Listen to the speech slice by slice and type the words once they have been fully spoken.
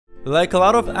Like a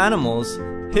lot of animals,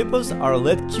 hippos are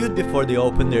lit cute before they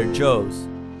open their jaws.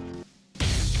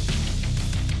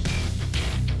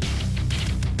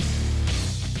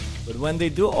 But when they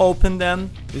do open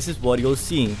them, this is what you'll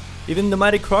see. Even the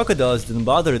mighty crocodiles didn't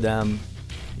bother them.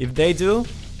 If they do,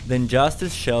 then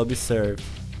justice shall be served.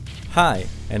 Hi,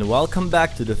 and welcome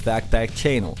back to the Fact Pack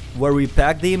channel, where we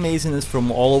pack the amazingness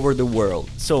from all over the world.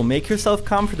 So make yourself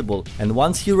comfortable, and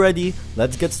once you're ready,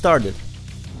 let's get started.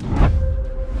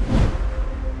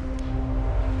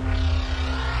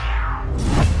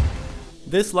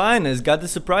 This lioness got the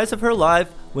surprise of her life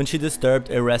when she disturbed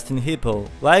a resting hippo.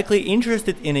 Likely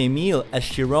interested in a meal as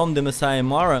she roamed the Masai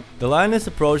Mara, the lioness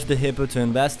approached the hippo to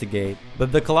investigate.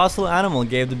 But the colossal animal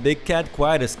gave the big cat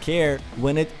quite a scare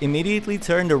when it immediately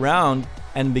turned around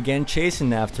and began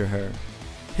chasing after her.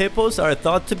 Hippos are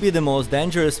thought to be the most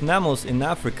dangerous mammals in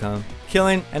Africa,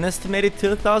 killing an estimated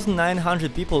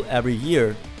 2,900 people every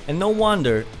year. And no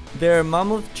wonder, their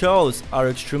mammoth jaws are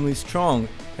extremely strong,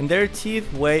 and their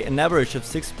teeth weigh an average of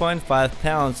 6.5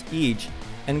 pounds each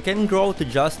and can grow to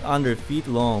just under feet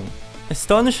long.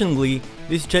 Astonishingly,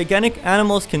 these gigantic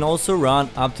animals can also run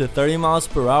up to 30 miles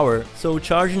per hour, so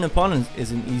charging opponents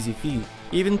is an easy feat.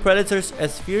 Even predators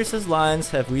as fierce as lions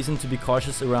have reason to be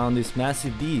cautious around these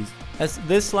massive beasts, as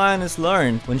this lioness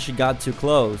learned when she got too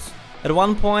close. At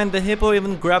one point, the hippo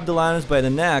even grabbed the lioness by the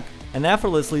neck and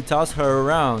effortlessly tossed her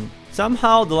around.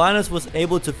 Somehow, the lioness was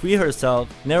able to free herself,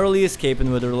 narrowly escaping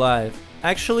with her life.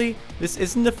 Actually, this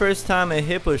isn't the first time a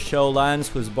hippo showed lions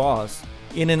who's boss.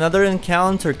 In another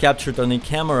encounter captured on a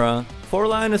camera, 4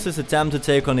 lionesses attempt to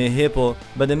take on a hippo,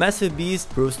 but the massive beast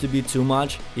proves to be too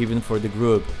much even for the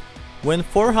group. When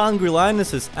 4 hungry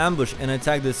lionesses ambush and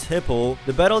attack this hippo,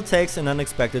 the battle takes an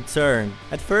unexpected turn.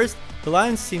 At first, the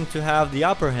lions seem to have the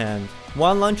upper hand.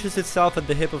 One launches itself at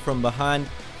the hippo from behind,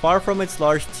 far from its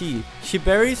large teeth. She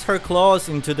buries her claws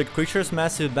into the creature's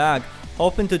massive back,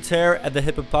 hoping to tear at the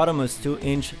hippopotamus'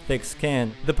 2-inch thick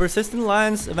skin. The persistent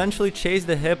lions eventually chase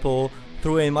the hippo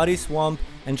through a muddy swamp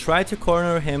and try to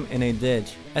corner him in a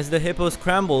ditch. As the hippo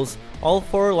scrambles, all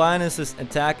 4 lionesses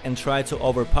attack and try to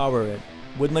overpower it.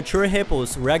 With mature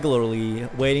hippos regularly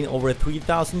weighing over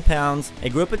 3,000 pounds, a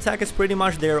group attack is pretty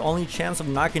much their only chance of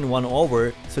knocking one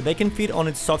over, so they can feed on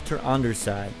its softer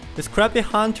underside. The scrappy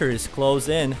hunters close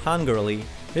in hungrily.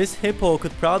 This hippo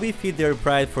could probably feed their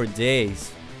pride for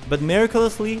days. But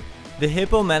miraculously, the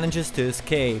hippo manages to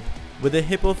escape. With the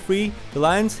hippo free, the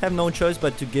lions have no choice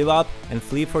but to give up and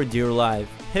flee for dear life.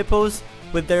 Hippos,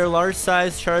 with their large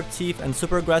size, sharp teeth, and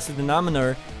super aggressive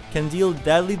demeanor, can deal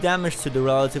deadly damage to the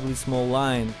relatively small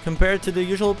lion. Compared to the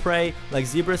usual prey like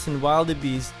zebras and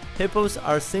wildebeest, hippos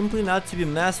are simply not to be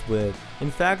messed with. In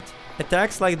fact,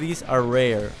 attacks like these are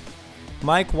rare.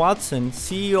 Mike Watson,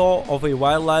 CEO of a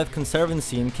wildlife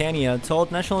conservancy in Kenya,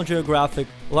 told National Geographic,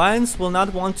 "Lions will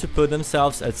not want to put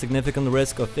themselves at significant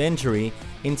risk of injury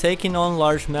in taking on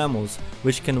large mammals,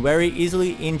 which can very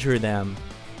easily injure them."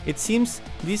 It seems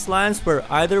these lions were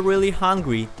either really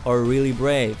hungry or really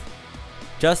brave.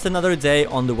 Just another day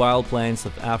on the wild plains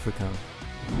of Africa.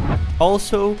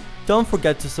 Also, don't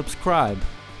forget to subscribe.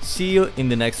 See you in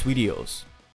the next videos.